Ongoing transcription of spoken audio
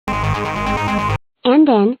And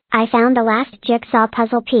then, I found the last jigsaw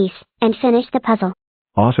puzzle piece, and finished the puzzle.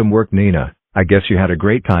 Awesome work, Nina. I guess you had a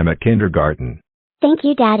great time at kindergarten. Thank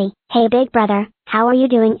you, Daddy. Hey, big brother, how are you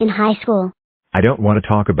doing in high school? I don't want to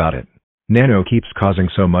talk about it. Nano keeps causing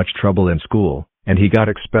so much trouble in school, and he got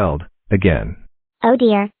expelled, again. Oh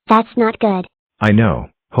dear, that's not good. I know.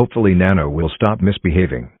 Hopefully Nano will stop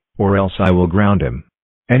misbehaving, or else I will ground him.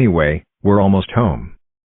 Anyway, we're almost home.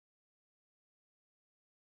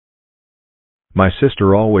 My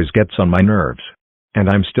sister always gets on my nerves. And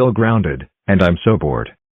I'm still grounded, and I'm so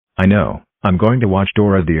bored. I know, I'm going to watch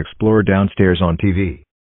Dora the Explorer downstairs on TV.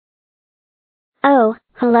 Oh,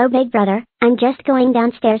 hello big brother, I'm just going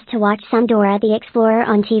downstairs to watch some Dora the Explorer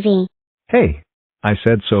on TV. Hey! I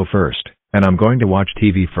said so first, and I'm going to watch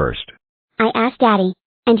TV first. I asked Daddy,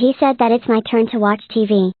 and he said that it's my turn to watch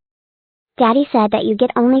TV. Daddy said that you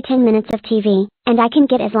get only 10 minutes of TV, and I can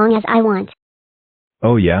get as long as I want.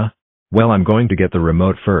 Oh yeah? Well, I'm going to get the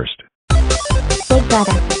remote first. Big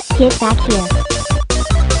brother, get back here.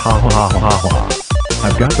 Ha ha ha ha ha.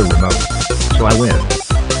 I've got the remote, so I win.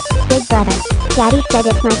 Big brother, Daddy said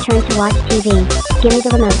it's my turn to watch TV. Give me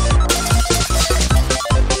the remote.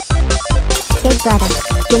 Big brother,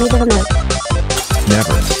 give me the remote.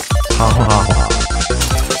 Never. Ha ha ha ha.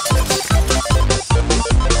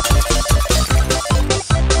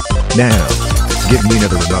 Now, give Nina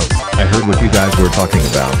the remote. I heard what you guys were talking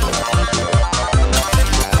about.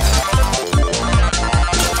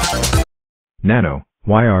 Nano,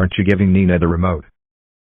 why aren't you giving Nina the remote?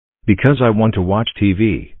 Because I want to watch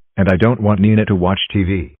TV, and I don't want Nina to watch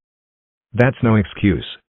TV. That's no excuse.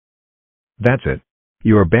 That's it.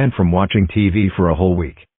 You are banned from watching TV for a whole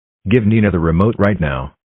week. Give Nina the remote right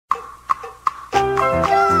now.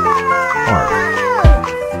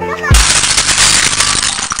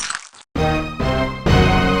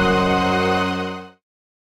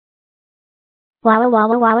 Walla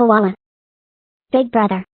walla walla walla. Big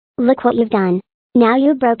brother, look what you've done. Now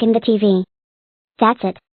you've broken the TV. That's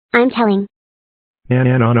it. I'm telling. No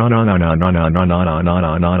no no no no no no no no no no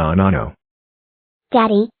no no no no no.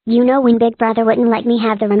 Daddy, you know when Big brother wouldn't let me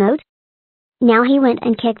have the remote? Now he went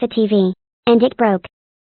and kicked the TV, and it broke.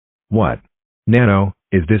 What? Nano,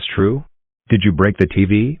 is this true? Did you break the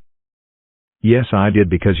TV? Yes, I did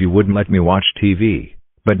because you wouldn't let me watch TV,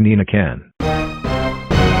 but Nina can.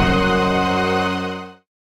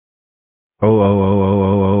 Oh oh oh oh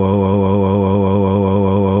oh oh oh oh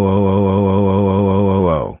oh oh oh oh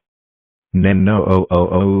oh. No oh oh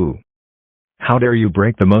oh. How dare you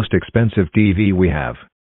break the most expensive TV we have?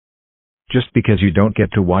 Just because you don't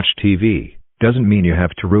get to watch TV, doesn't mean you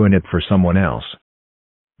have to ruin it for someone else.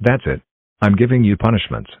 That's it. I'm giving you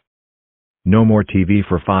punishments. No more TV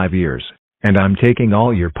for 5 years, and I'm taking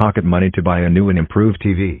all your pocket money to buy a new and improved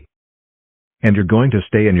TV. And you're going to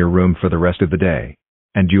stay in your room for the rest of the day.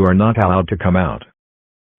 And you are not allowed to come out.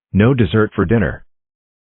 No dessert for dinner.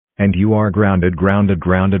 And you are grounded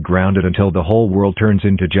until the whole world turns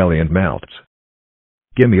into jelly and melts.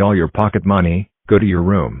 Give me all your pocket money, go to your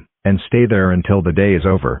room, and stay there until the day is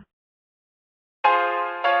over.